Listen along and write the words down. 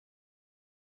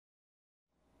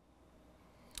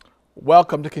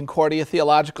Welcome to Concordia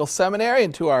Theological Seminary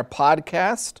and to our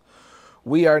podcast.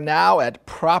 We are now at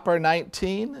Proper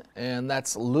 19, and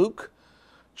that's Luke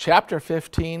chapter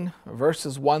 15,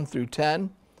 verses 1 through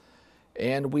 10.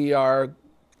 And we are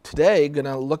today going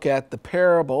to look at the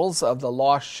parables of the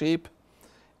lost sheep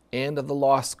and of the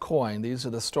lost coin. These are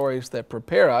the stories that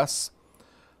prepare us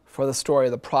for the story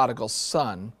of the prodigal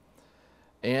son.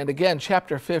 And again,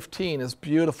 chapter 15 is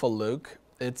beautiful, Luke.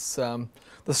 It's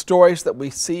the stories that we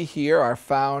see here are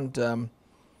found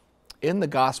in the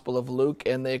Gospel of Luke,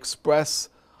 and they express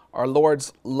our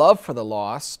Lord's love for the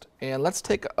lost. And let's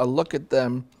take a look at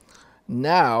them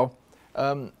now.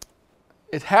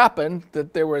 It happened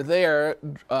that they were there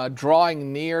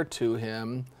drawing near to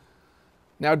him.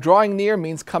 Now, drawing near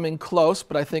means coming close,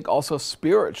 but I think also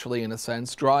spiritually, in a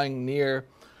sense, drawing near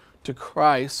to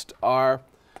Christ are,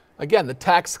 again, the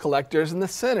tax collectors and the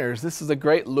sinners. This is a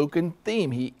great Lucan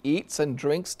theme. He eats and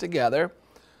drinks together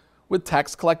with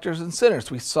tax collectors and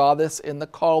sinners. We saw this in the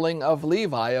calling of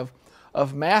Levi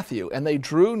of Matthew. And they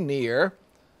drew near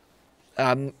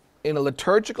in a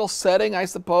liturgical setting, I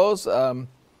suppose, to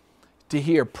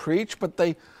hear preach, but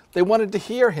they wanted to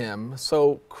hear him.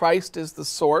 So Christ is the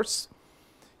source.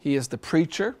 He is the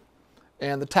preacher.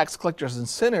 And the tax collectors and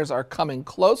sinners are coming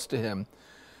close to him.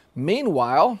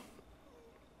 Meanwhile,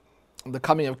 the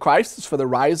coming of Christ is for the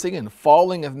rising and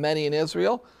falling of many in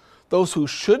Israel. Those who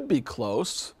should be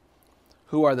close,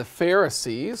 who are the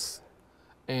Pharisees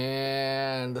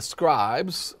and the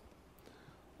scribes,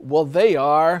 well, they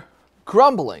are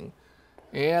grumbling.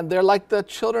 And they're like the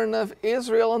children of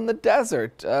Israel in the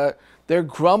desert. They're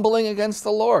grumbling against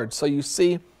the Lord. So you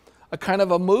see a kind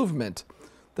of a movement.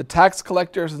 The tax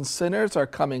collectors and sinners are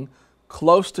coming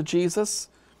close to Jesus,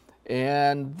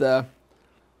 and the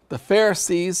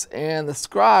Pharisees and the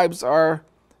scribes are,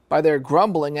 by their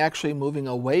grumbling, actually moving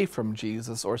away from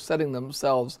Jesus or setting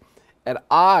themselves at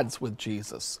odds with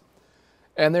Jesus.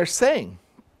 And they're saying,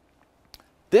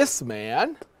 this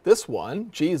man, this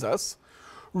one, Jesus,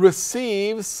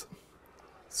 receives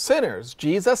sinners.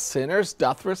 Jesus sinners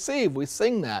doth receive. We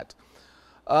sing that.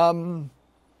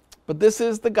 But this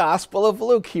is the Gospel of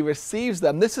Luke. He receives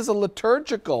them. This is a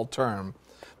liturgical term.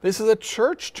 This is a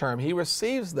church term. He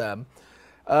receives them.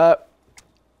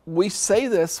 We say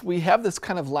this, we have this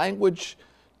kind of language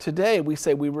today. We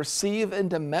say we receive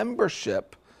into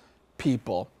membership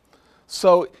people.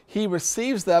 So he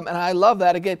receives them, and I love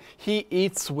that. Again, he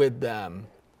eats with them.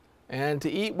 And to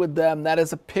eat with them, that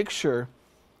is a picture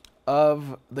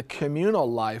of the communal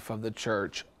life of the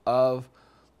church, of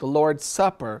the Lord's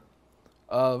Supper,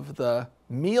 of the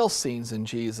meal scenes in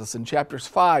Jesus in chapters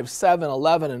 5, 7,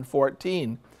 11, and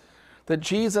 14. That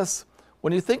Jesus,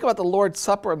 when you think about the Lord's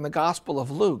Supper in the Gospel of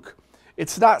Luke,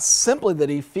 it's not simply that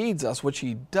he feeds us, which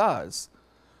he does,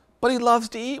 but he loves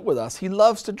to eat with us. He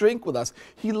loves to drink with us.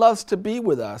 He loves to be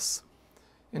with us.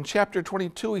 In chapter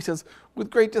 22, he says, with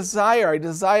great desire, I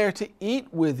desire to eat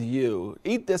with you,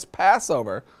 eat this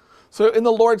Passover. So in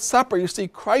the Lord's Supper, you see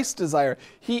Christ's desire.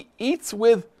 He eats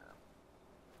with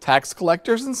tax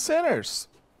collectors and sinners.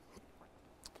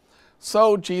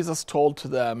 So Jesus told to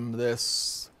them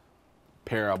this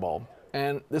parable.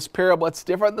 And this parable, it's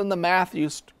different than the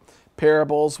Matthew's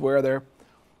parables where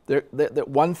that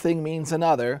one thing means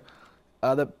another.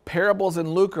 The parables in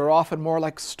Luke are often more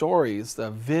like stories,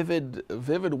 the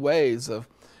vivid ways of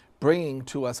bringing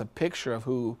to us a picture of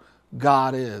who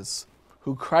God is,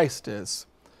 who Christ is.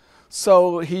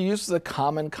 So he uses a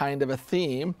common kind of a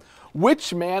theme.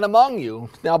 Which man among you?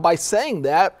 Now by saying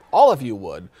that, all of you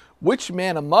would. Which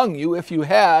man among you, if you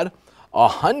had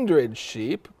 100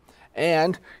 sheep,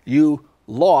 and you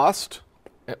lost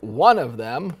one of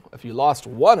them, if you lost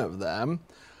one of them,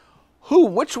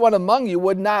 which one among you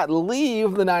would not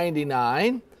leave the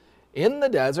 99 in the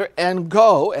desert and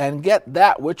go and get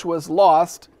that which was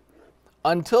lost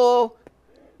until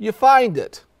you find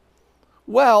it?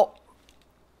 Well,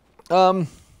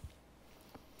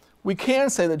 we can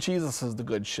say that Jesus is the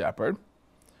good shepherd.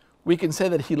 We can say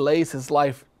that he lays his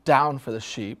life down for the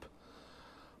sheep.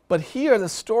 But here the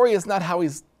story is not how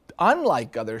he's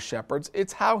unlike other shepherds,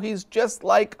 it's how he's just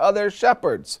like other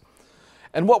shepherds.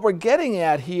 And what we're getting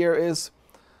at here is,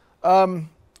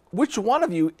 which one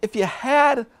of you, if you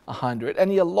had 100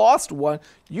 and you lost one,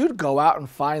 you'd go out and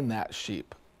find that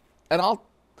sheep. And I'll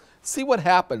see what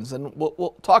happens, and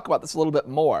we'll talk about this a little bit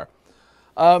more.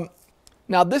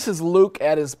 Now this is Luke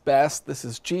at his best, this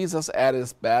is Jesus at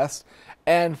his best,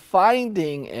 and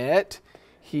finding it,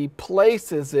 he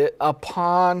places it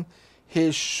upon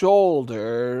his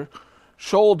shoulders,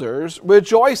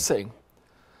 rejoicing.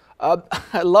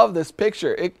 I love this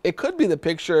picture. It could be the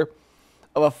picture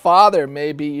of a father,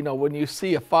 maybe, when you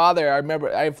see a father, I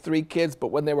remember I have 3 kids, but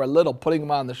when they were little, putting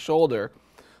them on the shoulder,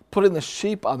 putting the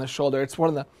sheep on the shoulder, it's one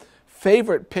of the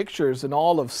favorite pictures in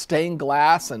all of stained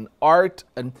glass and art,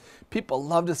 and people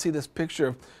love to see this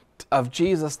picture of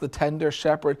Jesus, the tender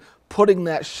shepherd, putting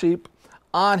that sheep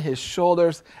on his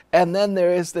shoulders. And then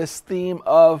there is this theme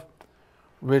of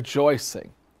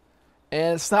rejoicing.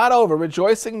 And it's not over.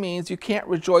 Rejoicing means you can't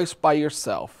rejoice by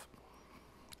yourself.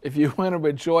 If you want to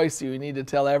rejoice, you need to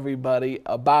tell everybody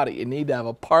about it. You need to have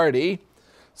a party.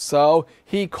 So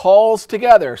he calls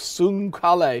together,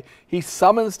 sunkale. He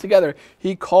summons together.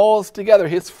 He calls together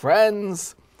his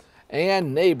friends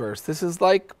and neighbors. This is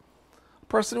like a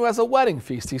person who has a wedding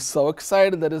feast. He's so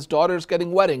excited that his daughter's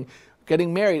getting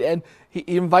married, and he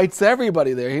invites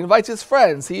everybody there. He invites his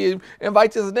friends. He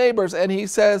invites his neighbors, and he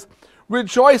says,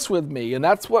 rejoice with me. And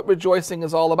that's what rejoicing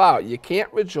is all about. You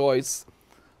can't rejoice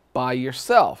by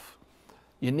yourself.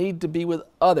 You need to be with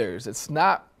others. It's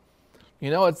not,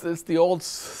 it's the old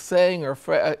saying, or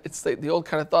it's the old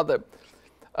kind of thought that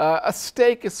a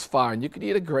steak is fine. You could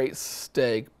eat a great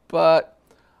steak, but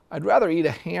I'd rather eat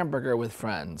a hamburger with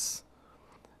friends.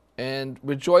 And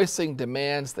rejoicing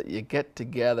demands that you get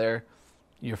together,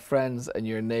 your friends and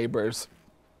your neighbors,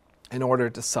 in order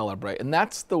to celebrate. And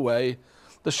that's the way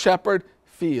the shepherd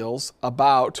feels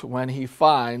about when he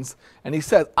finds, and he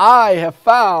says, I have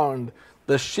found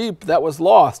the sheep that was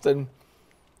lost. And,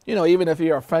 even if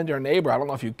you're a friend or a neighbor, I don't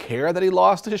know if you care that he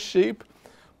lost his sheep,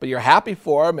 but you're happy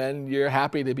for him, and you're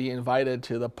happy to be invited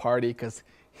to the party because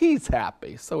he's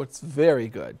happy. So it's very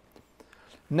good.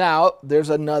 Now, there's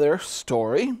another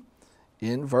story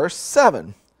in verse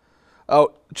 7.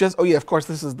 Of course,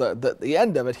 this is the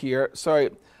end of it here.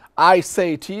 Sorry. I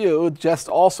say to you, just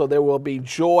also there will be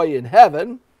joy in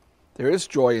heaven. There is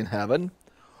joy in heaven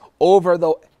over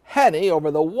the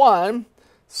one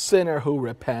sinner who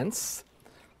repents,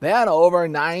 than over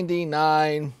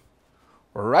 99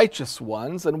 righteous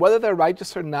ones. And whether they're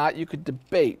righteous or not, you could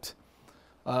debate.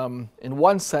 In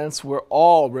one sense, we're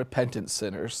all repentant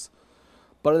sinners.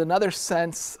 But in another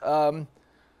sense, we're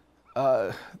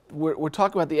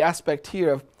talking about the aspect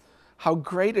here of how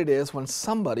great it is when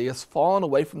somebody has fallen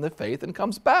away from the faith and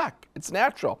comes back. It's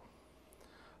natural.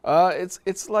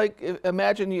 It's like,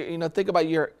 imagine, think about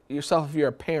yourself if you're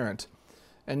a parent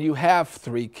and you have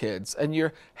 3 kids and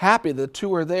you're happy the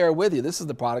 2 are there with you. This is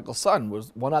the prodigal son, was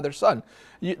one other son.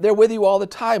 They're with you all the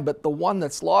time, but the one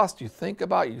that's lost, you think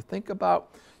about,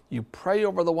 you pray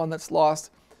over the one that's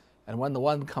lost, and when the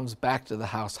one comes back to the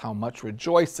house, how much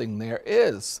rejoicing there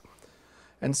is.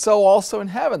 And so also in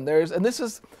heaven,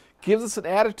 gives us an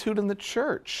attitude in the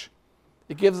church.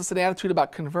 It gives us an attitude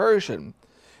about conversion.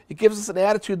 It gives us an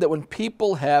attitude that when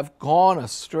people have gone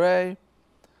astray,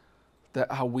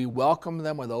 that how we welcome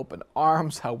them with open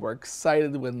arms, how we're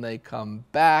excited when they come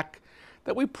back,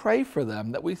 that we pray for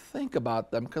them, that we think about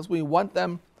them because we want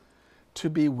them to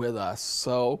be with us.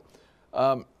 So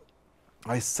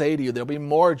I say to you, there'll be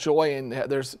more joy in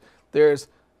there's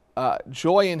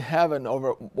joy in heaven,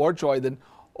 more joy than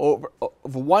over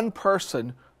one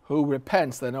person who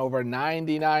repents than over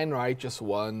 99 righteous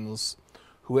ones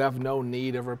who have no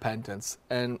need of repentance.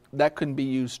 And that can be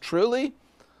used truly,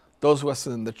 those of us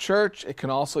in the church. It can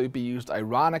also be used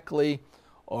ironically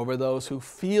over those who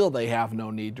feel they have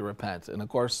no need to repent. And of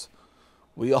course,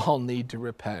 we all need to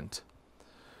repent.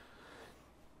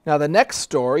 Now the next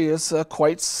story is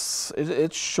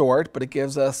it's short, but it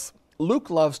gives us, Luke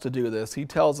loves to do this. He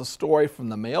tells a story from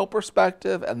the male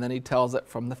perspective, and then he tells it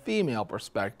from the female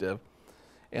perspective.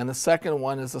 And the second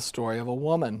one is the story of a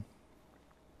woman.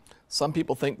 Some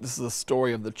people think this is a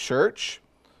story of the church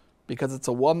because it's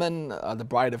a woman, the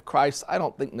bride of Christ. I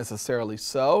don't think necessarily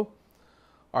so.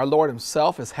 Our Lord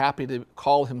himself is happy to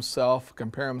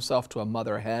compare himself to a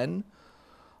mother hen.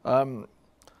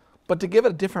 But to give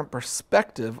it a different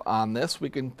perspective on this, we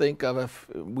can think of, if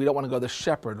we don't want to go the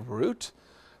shepherd route,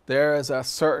 there is a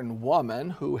certain woman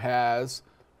who has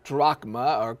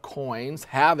drachma or coins,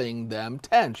 having them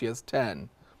 10. She has 10.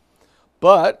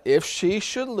 But if she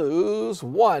should lose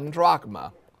 1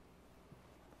 drachma,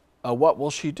 what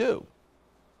will she do?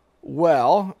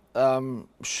 Well,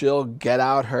 she'll get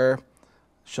out her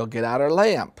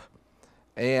lamp,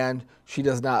 and she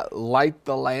does not light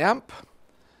the lamp,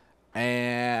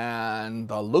 and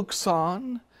the luke's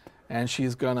on, and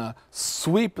she's gonna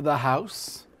sweep the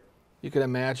house. You can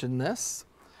imagine this.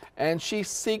 And she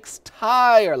seeks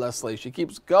tirelessly. She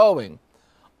keeps going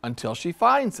until she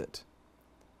finds it.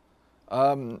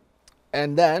 And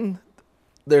then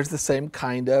there's the same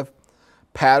kind of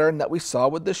pattern that we saw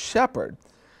with the shepherd.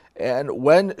 And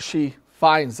when she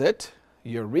finds it,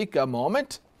 eureka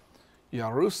moment,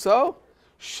 Yaruso,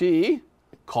 she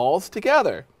calls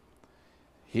together.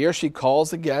 Here she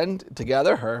calls again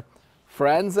together her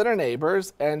friends and her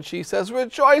neighbors, and she says,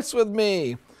 "Rejoice with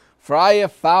me, for I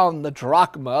have found the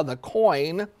drachma," the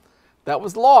coin that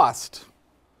was lost.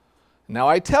 Now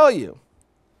I tell you,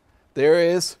 there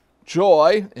is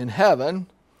joy in heaven.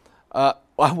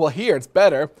 Well, here it's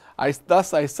better.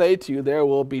 Thus I say to you, there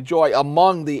will be joy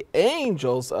among the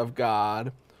angels of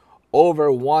God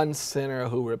over one sinner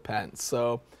who repents.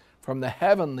 So from the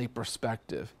heavenly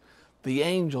perspective, the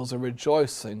angels are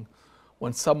rejoicing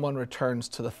when someone returns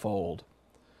to the fold.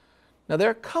 Now there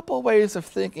are a couple ways of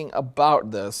thinking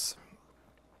about this,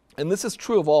 and this is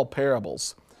true of all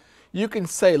parables. You can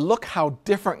say, look how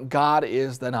different God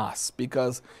is than us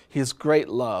because his great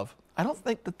love. I don't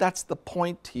think that that's the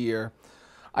point here.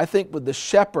 I think with the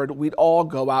shepherd, we'd all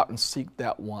go out and seek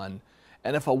that one.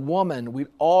 And if a woman, we'd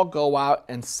all go out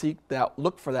and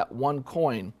look for that one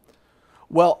coin.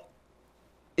 Well,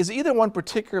 is either one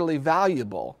particularly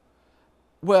valuable?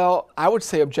 Well, I would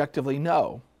say objectively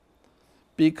no.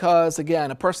 Because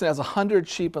again, a person has 100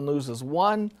 sheep and loses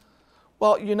one.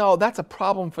 Well, you know, that's a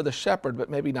problem for the shepherd, but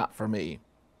maybe not for me.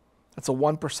 That's a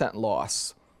 1%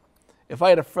 loss. If I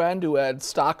had a friend who had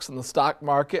stocks in the stock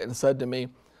market and said to me,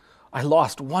 "I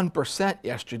lost 1%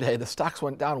 yesterday, the stocks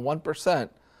went down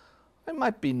 1%, I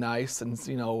might be nice and,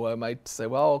 I might say,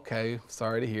 well, okay,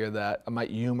 sorry to hear that. I might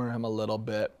humor him a little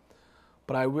bit,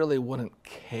 but I really wouldn't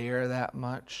care that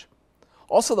much.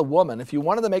 Also the woman, if you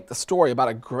wanted to make the story about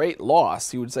a great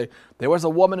loss, you would say, there was a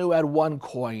woman who had one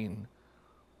coin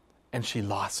and she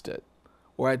lost it,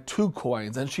 or had 2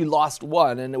 coins and she lost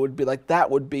one, and it would be like, that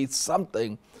would be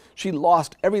something. She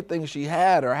lost everything she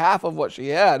had or half of what she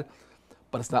had,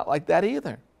 but it's not like that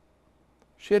either.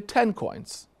 She had 10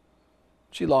 coins.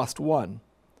 She lost 1.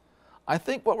 I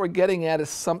think what we're getting at is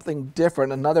something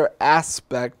different, another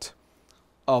aspect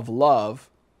of love,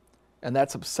 and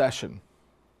that's obsession.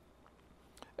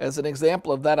 As an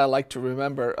example of that, I like to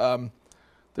remember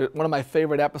one of my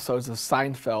favorite episodes of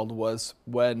Seinfeld was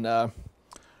when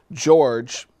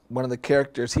George, one of the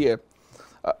characters here,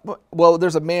 there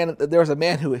was a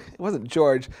man who, it wasn't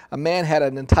George, a man had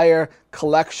an entire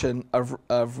collection of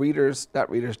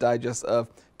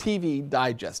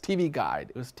TV Guide.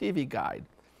 It was TV Guide.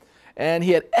 And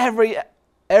he had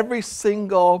every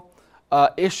single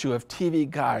issue of TV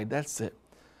Guide, that's it.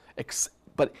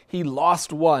 But he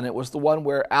lost one. It was the one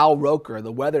where Al Roker,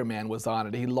 the weatherman, was on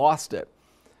it. He lost it.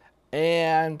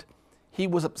 And he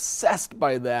was obsessed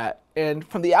by that. And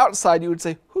from the outside, you would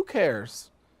say, who cares?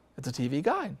 It's a TV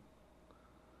guide.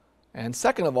 And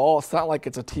second of all, it's not like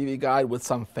it's a TV guide with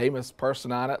some famous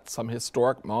person on it, some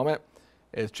historic moment.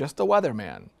 It's just a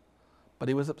weatherman. But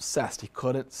he was obsessed. He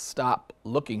couldn't stop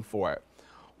looking for it.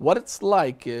 What it's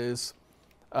like is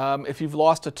if you've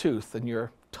lost a tooth and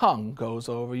your tongue goes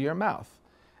over your mouth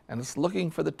and it's looking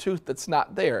for the tooth that's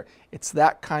not there. It's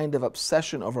that kind of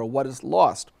obsession over what is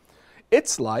lost.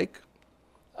 It's like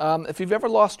if you've ever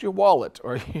lost your wallet,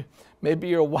 or maybe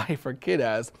your wife or kid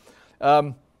has,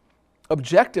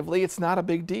 objectively, it's not a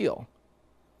big deal.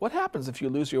 What happens if you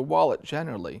lose your wallet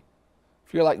generally?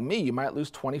 If you're like me, you might lose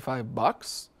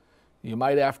 $25. You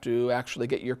might have to actually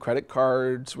get your credit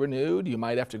cards renewed. You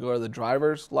might have to go to the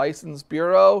driver's license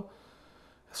bureau.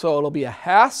 So it'll be a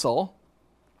hassle.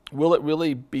 Will it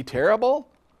really be terrible?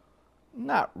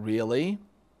 Not really.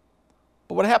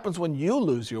 But what happens when you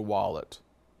lose your wallet?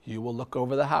 You will look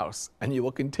over the house, and you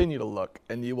will continue to look,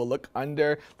 and you will look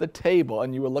under the table,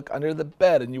 and you will look under the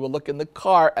bed, and you will look in the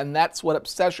car, and that's what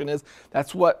obsession is.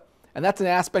 That's an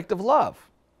aspect of love.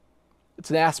 It's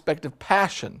an aspect of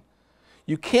passion.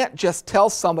 You can't just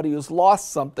tell somebody who's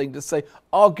lost something to say,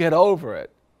 I'll get over it.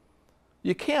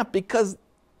 You can't, because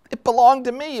it belonged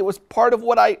to me. It was part of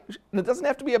and it doesn't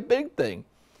have to be a big thing.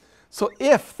 So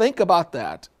think about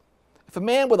that. If a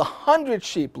man with 100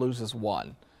 sheep loses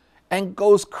one and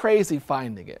goes crazy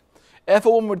finding it, if a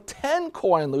woman with 10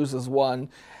 coin loses one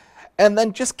and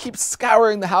then just keeps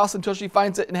scouring the house until she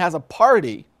finds it and has a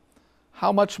party,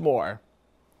 how much more?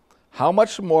 How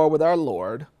much more with our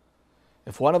Lord?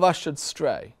 If one of us should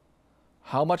stray,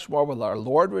 how much more will our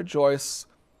Lord rejoice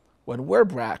when we're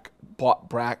brought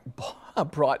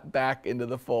back into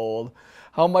the fold?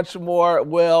 How much more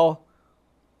will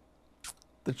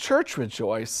the church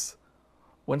rejoice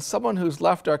when someone who's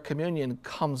left our communion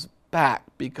comes back,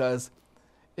 because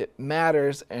it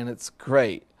matters and it's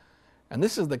great? And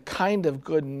this is the kind of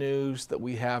good news that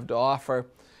we have to offer.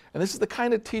 And this is the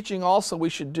kind of teaching also we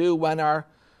should do when our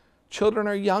children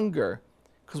are younger,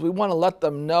 because we want to let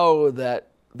them know that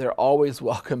they're always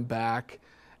welcome back.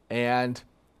 And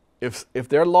if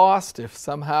they're lost, if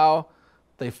somehow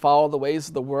they follow the ways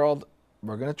of the world,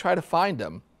 we're going to try to find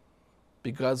them.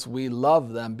 because we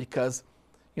love them, because,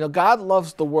 God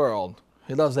loves the world.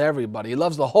 He loves everybody. He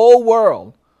loves the whole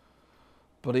world.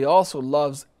 But he also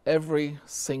loves every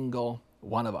single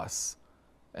one of us.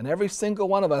 And every single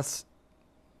one of us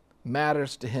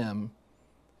matters to him.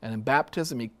 And in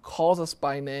baptism, he calls us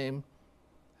by name,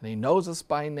 and he knows us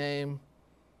by name,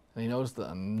 and he knows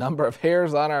the number of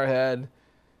hairs on our head.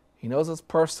 He knows us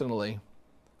personally.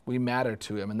 We matter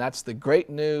to him. And that's the great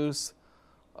news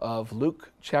of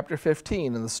Luke chapter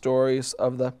 15 and the stories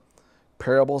of the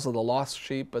parables of the lost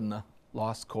sheep and the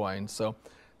lost coin. So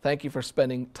thank you for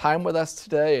spending time with us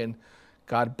today, and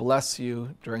God bless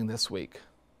you during this week.